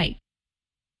 Right.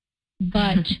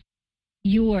 But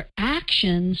your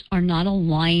actions are not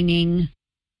aligning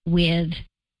with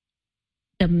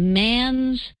the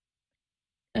man's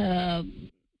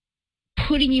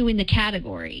putting you in the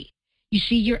category. You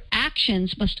see, your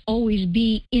actions must always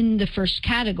be in the first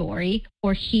category,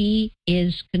 or he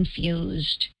is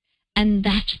confused. And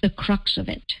that's the crux of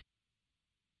it.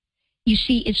 You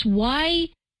see, it's why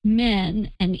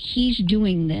men, and he's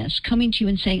doing this, coming to you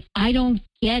and saying, I don't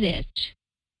get it.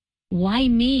 Why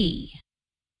me?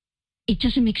 It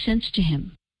doesn't make sense to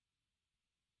him.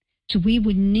 So we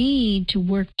would need to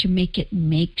work to make it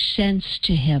make sense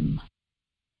to him.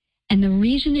 And the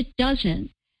reason it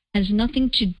doesn't has nothing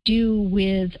to do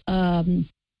with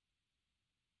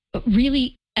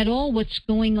really at all what's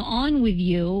going on with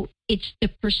you. It's the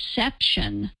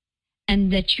perception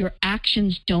and that your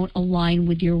actions don't align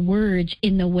with your words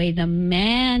in the way the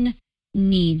man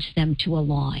needs them to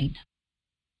align.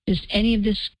 Does any of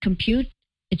this compute?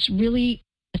 It's really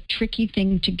a tricky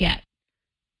thing to get.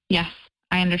 Yes,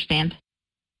 I understand.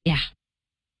 Yeah.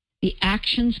 The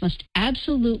actions must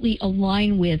absolutely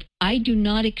align with, I do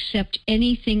not accept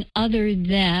anything other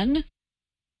than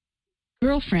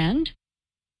girlfriend.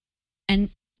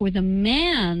 And for the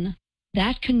man,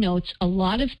 that connotes a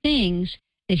lot of things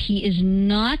that he is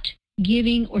not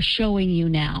giving or showing you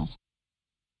now.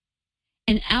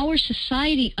 And our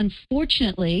society,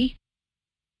 unfortunately,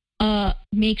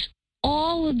 makes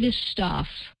all of this stuff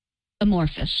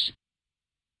amorphous.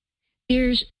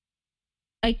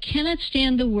 I cannot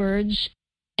stand the words,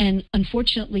 and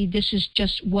unfortunately, this is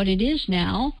just what it is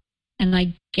now, and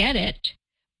I get it,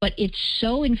 but it's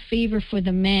so in favor for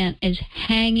the man as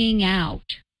hanging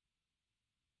out.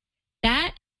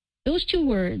 Those two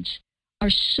words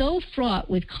are so fraught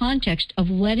with context of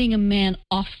letting a man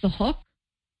off the hook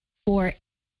for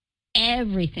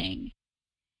everything.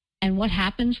 And what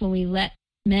happens when we let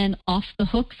men off the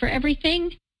hook for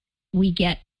everything? We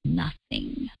get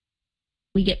nothing.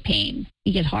 We get pain.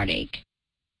 We get heartache.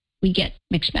 We get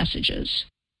mixed messages.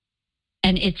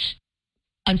 And it's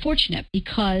unfortunate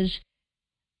because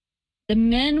the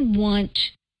men want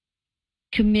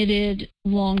committed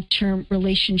long-term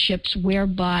relationships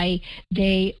whereby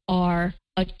they are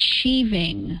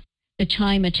achieving the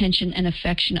time, attention, and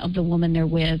affection of the woman they're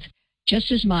with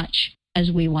just as much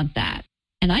as we want that.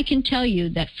 And I can tell you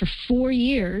that for 4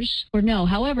 years, or no,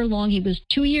 however long he was,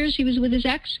 2 years he was with his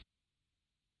ex?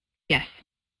 Yes.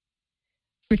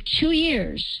 For 2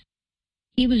 years,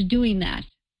 he was doing that.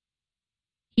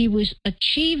 He was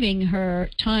achieving her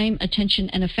time, attention,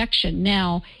 and affection.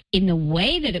 Now, in the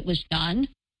way that it was done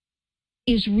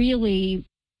is really,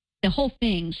 the whole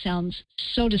thing sounds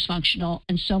so dysfunctional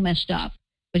and so messed up.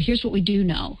 But here's what we do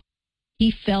know. He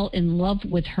fell in love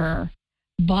with her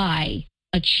by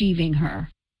achieving her.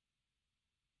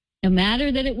 No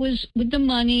matter that it was with the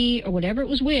money or whatever it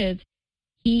was with,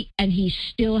 he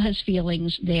still has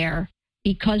feelings there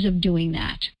because of doing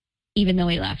that, even though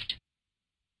he left.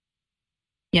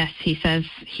 Yes, he says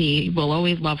he will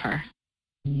always love her.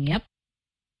 Yep,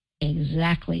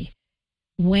 exactly.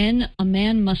 When a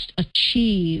man must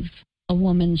achieve a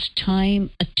woman's time,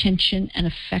 attention, and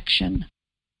affection.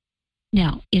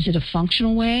 Now, is it a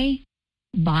functional way?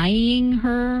 Buying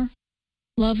her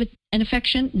love and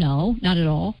affection? No, not at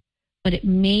all. But it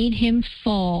made him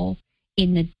fall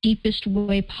in the deepest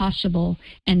way possible,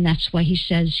 and that's why he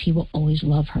says he will always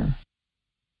love her.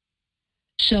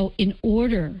 So in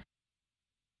order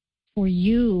for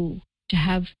you to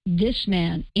have this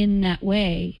man in that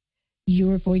way,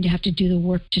 you are going to have to do the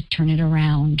work to turn it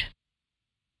around.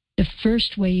 The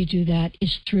first way you do that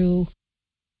is through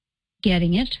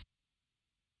getting it,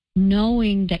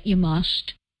 knowing that you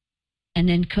must, and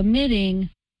then committing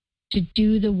to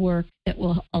do the work that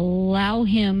will allow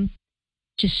him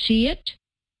to see it,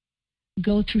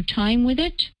 go through time with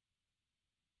it,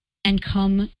 and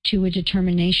come to a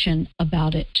determination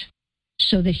about it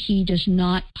so that he does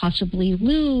not possibly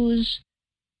lose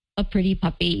a pretty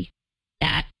puppy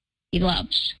that he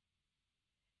loves.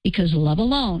 Because love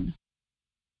alone,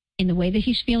 in the way that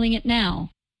he's feeling it now,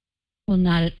 will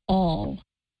not at all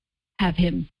have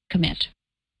him commit.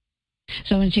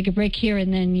 So I'm going to take a break here,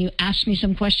 and then you ask me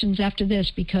some questions after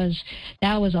this, because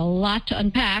that was a lot to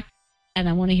unpack, and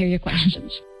I want to hear your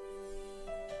questions.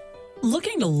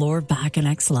 Looking to lure back an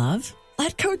ex-love?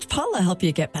 Let Coach Paula help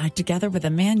you get back together with a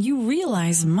man you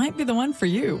realize might be the one for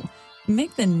you.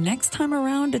 Make the next time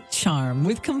around a charm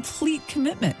with complete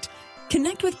commitment.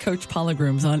 Connect with Coach Paula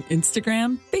Grooms on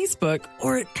Instagram, Facebook,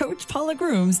 or at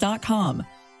CoachPaulaGrooms.com.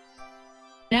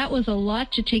 That was a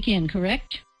lot to take in,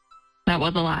 correct? That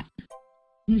was a lot.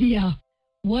 Yeah.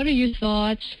 What are your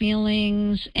thoughts,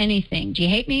 feelings, anything? Do you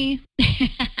hate me?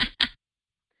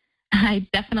 I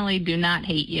definitely do not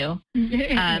hate you.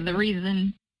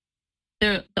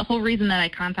 The whole reason that I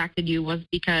contacted you was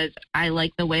because I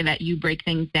like the way that you break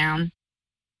things down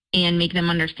and make them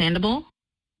understandable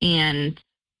and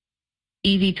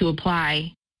easy to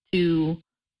apply to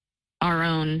our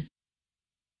own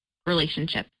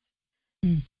relationships.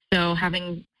 Mm. So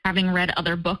having read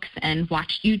other books and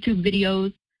watched YouTube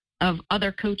videos of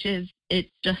other coaches, it's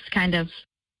just kind of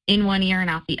in one ear and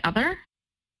out the other.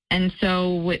 And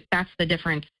so that's the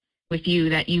difference with you,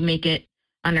 that you make it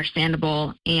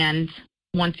understandable. And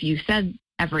once you said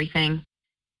everything,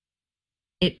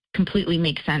 it completely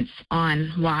makes sense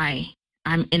on why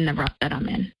I'm in the rut that I'm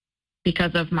in,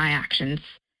 because of my actions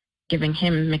giving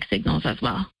him mixed signals as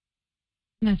well.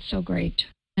 That's so great.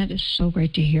 That is so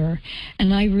great to hear.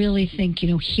 And I really think,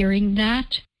 hearing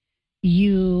that,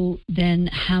 you then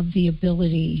have the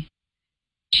ability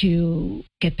to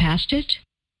get past it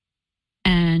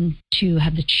and to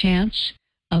have the chance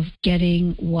of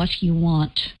getting what you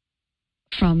want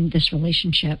from this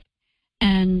relationship.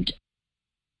 And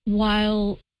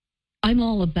while I'm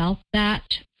all about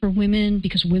that for women,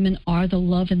 because women are the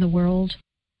love in the world,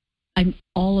 I'm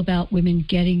all about women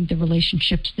getting the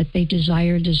relationships that they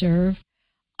desire and deserve.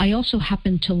 I also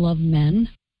happen to love men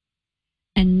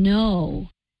and know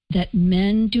that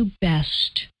men do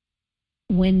best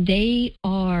when they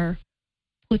are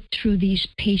put through these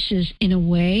paces in a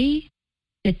way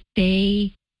that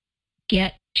they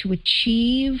get to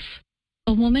achieve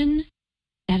a woman.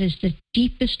 That is the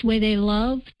deepest way they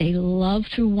love. They love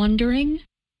through wondering.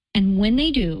 And when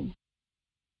they do,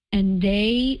 and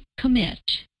they commit,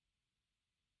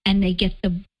 and they get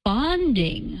the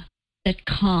bonding that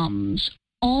comes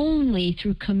only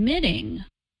through committing,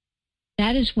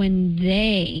 that is when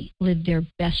they live their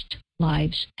best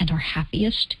lives and are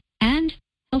happiest and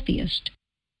healthiest.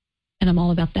 And I'm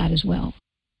all about that as well.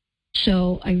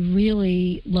 So I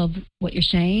really love what you're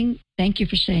saying. Thank you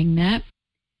for saying that.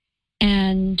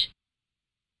 And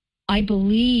I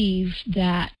believe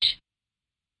that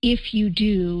if you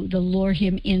do the Lure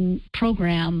Him In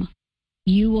program,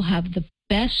 you will have the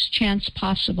best chance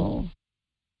possible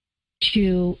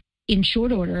to, in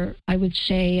short order, I would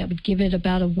give it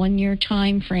about a 1-year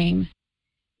time frame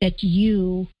that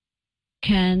you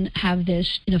can have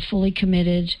this in a fully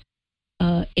committed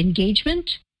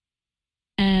engagement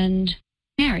and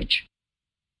marriage.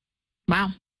 Wow.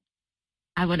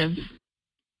 I would have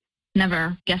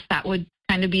never guessed that would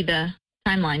kind of be the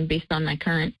timeline based on my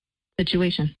current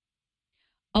situation.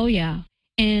 Oh, yeah.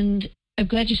 And I'm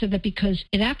glad you said that because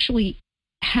it actually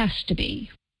has to be.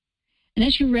 And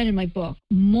as you read in my book,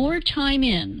 more time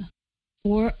in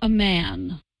for a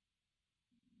man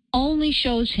only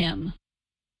shows him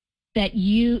that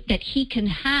he can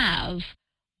have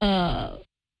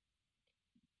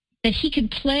that he can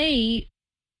play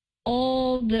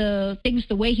all the things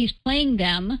the way he's playing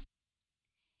them.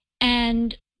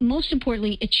 And most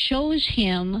importantly, it shows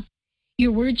him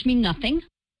your words mean nothing,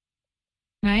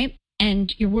 right?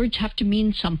 And your words have to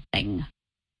mean something.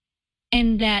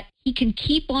 And that he can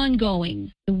keep on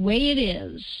going the way it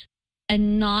is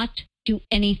and not do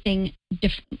anything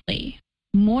differently.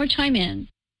 More time in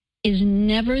is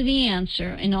never the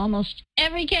answer in almost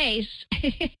every case.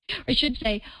 I should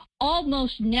say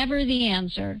almost never the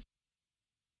answer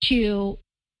to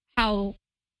how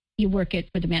you work it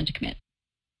for the man to commit.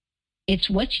 It's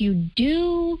what you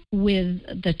do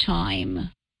with the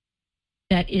time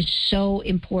that is so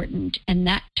important. And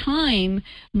that time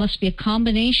must be a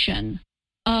combination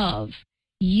of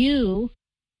you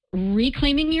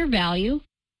reclaiming your value,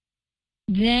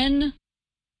 then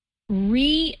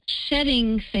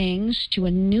resetting things to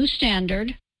a new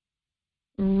standard,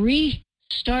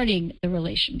 restarting the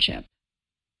relationship.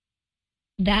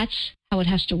 That's how it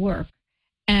has to work.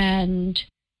 And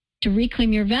to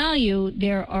reclaim your value,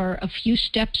 there are a few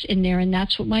steps in there, and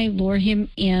that's what my Lure Him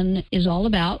In is all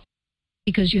about,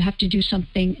 because you have to do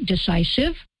something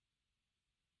decisive.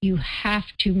 You have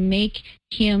to make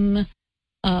him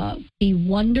be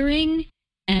wondering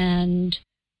and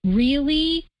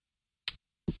really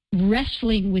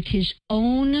wrestling with his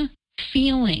own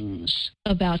feelings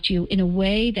about you in a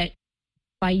way that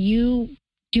by you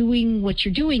doing what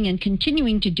you're doing and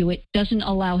continuing to do it doesn't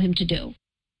allow him to do.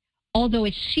 Although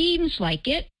it seems like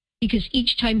it, because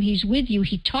each time he's with you,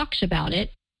 he talks about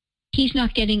it, he's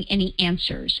not getting any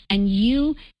answers. And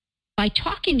you, by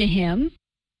talking to him,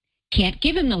 can't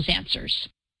give him those answers.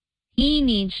 He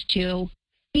needs to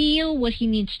feel what he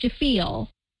needs to feel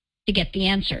to get the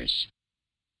answers.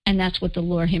 And that's what the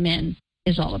Lure Him In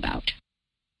is all about.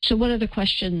 So what other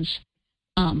questions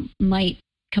might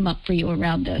come up for you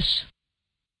around this?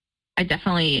 I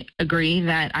definitely agree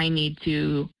that I need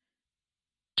to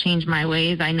change my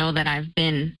ways. I know that I've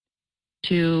been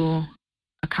too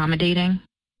accommodating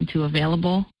and too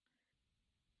available.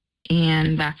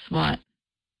 And that's what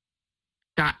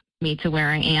got me to where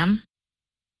I am.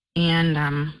 And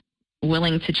I'm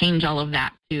willing to change all of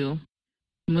that to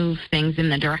move things in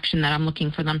the direction that I'm looking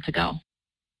for them to go.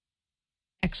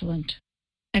 Excellent.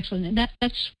 Excellent. And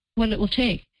that's what it will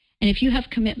take. And if you have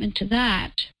commitment to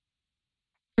that,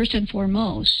 first and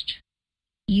foremost,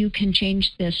 you can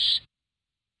change this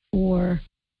for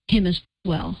him as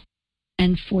well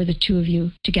and for the two of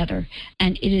you together.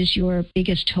 And it is your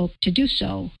biggest hope to do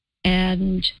so.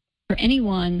 And for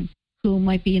anyone who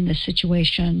might be in this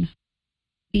situation,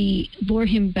 the Lure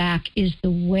Him Back is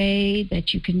the way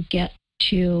that you can get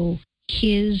to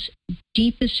his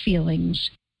deepest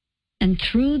feelings. And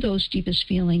through those deepest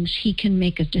feelings, he can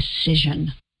make a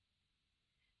decision.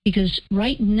 Because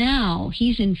right now,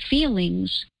 he's in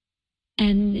feelings,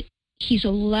 and he's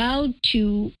allowed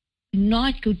to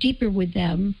not go deeper with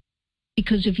them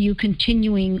because of you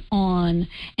continuing on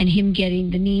and him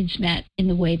getting the needs met in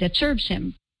the way that serves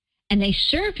him. And they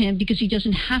serve him because he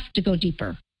doesn't have to go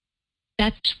deeper.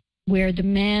 That's where the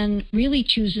man really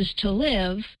chooses to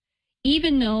live,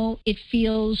 even though it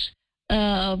feels,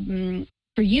 for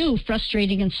you,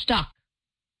 frustrating and stuck.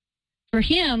 For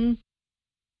him,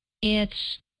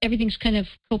 everything's kind of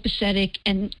copacetic,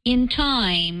 and in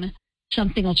time,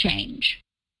 something will change.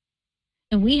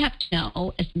 And we have to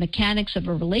know, as the mechanics of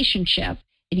a relationship,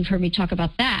 and you've heard me talk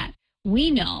about that,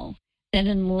 we know that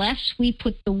unless we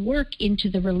put the work into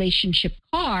the relationship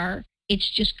car, it's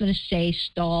just going to stay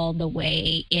stalled the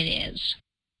way it is.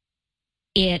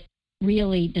 It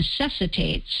really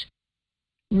necessitates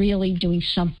really doing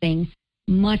something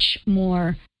much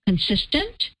more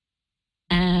consistent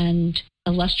and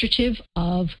illustrative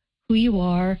of who you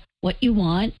are, what you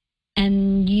want,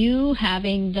 and you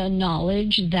having the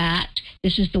knowledge that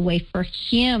this is the way for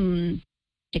him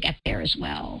to get there as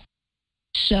well.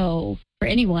 So for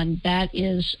anyone, that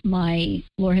is my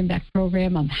Lure Him Back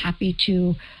program. I'm happy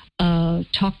to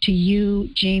talk to you,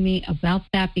 Jamie, about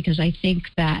that, because I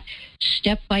think that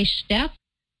step by step,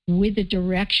 with the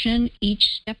direction,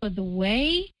 each step of the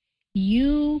way,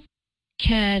 you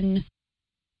can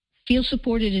feel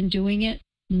supported in doing it.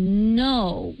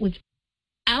 Know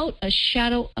without a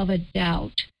shadow of a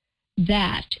doubt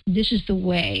that this is the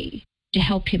way to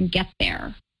help him get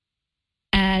there.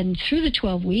 And through the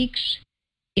 12 weeks,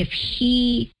 if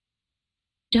he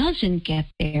doesn't get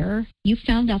there, you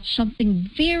found out something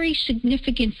very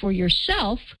significant for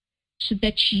yourself so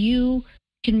that you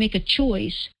can make a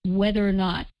choice whether or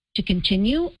not to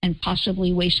continue and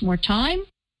possibly waste more time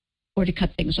or to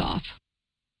cut things off.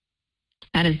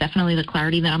 That is definitely the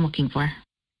clarity that I'm looking for.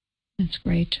 That's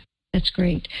great. That's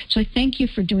great. So I thank you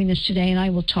for doing this today, and I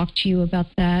will talk to you about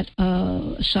that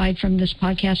aside from this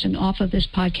podcast and off of this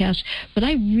podcast. But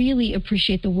I really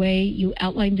appreciate the way you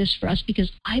outlined this for us,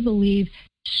 because I believe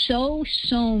so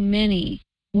many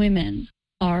women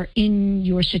are in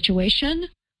your situation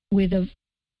with a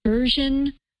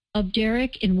version of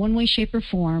Derek in one way, shape, or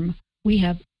form. We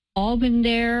have all been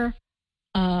there.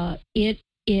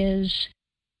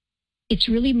 It's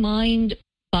really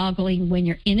mind-boggling when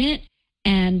you're in it.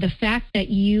 And the fact that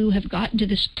you have gotten to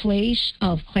this place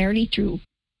of clarity through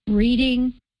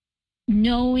reading,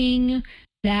 knowing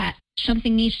that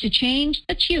something needs to change,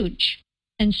 that's huge.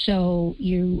 And so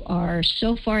you are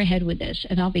so far ahead with this,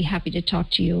 and I'll be happy to talk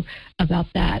to you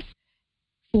about that.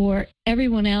 For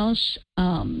everyone else,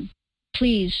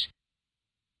 please,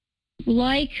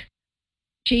 like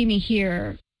Jamie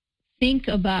here, think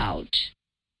about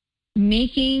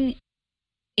making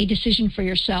a decision for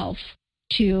yourself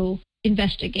to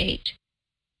investigate.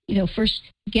 First,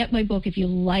 get my book if you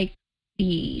like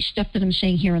the stuff that I'm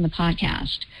saying here on the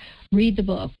podcast. Read the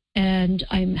book, and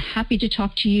I'm happy to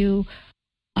talk to you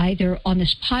either on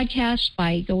this podcast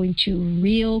by going to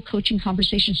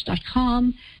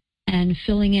realcoachingconversations.com and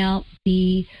filling out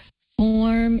the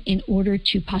form in order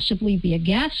to possibly be a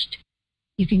guest.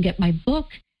 You can get my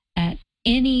book at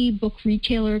any book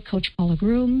retailer, Coach Paula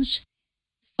Grooms.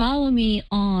 Follow me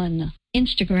on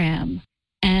Instagram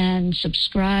and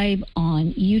subscribe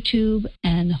on YouTube,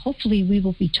 and hopefully we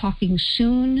will be talking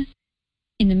soon.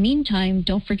 In the meantime,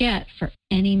 don't forget, for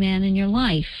any man in your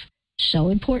life, so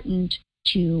important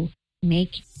to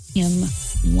make him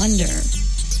wonder.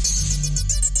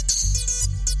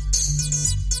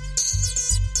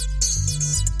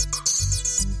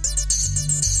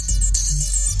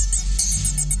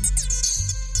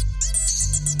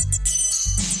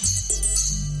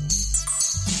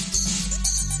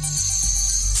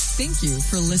 Thank you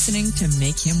for listening to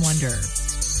Make Him Wonder.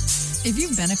 If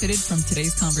you've benefited from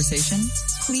today's conversation,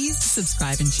 please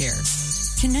subscribe and share.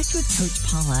 Connect with Coach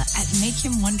Paula at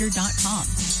makehimwonder.com.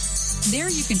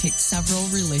 There you can take several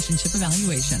relationship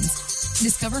evaluations,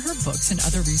 discover her books and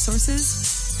other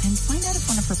resources, and find out if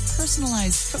one of her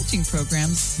personalized coaching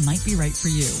programs might be right for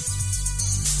you.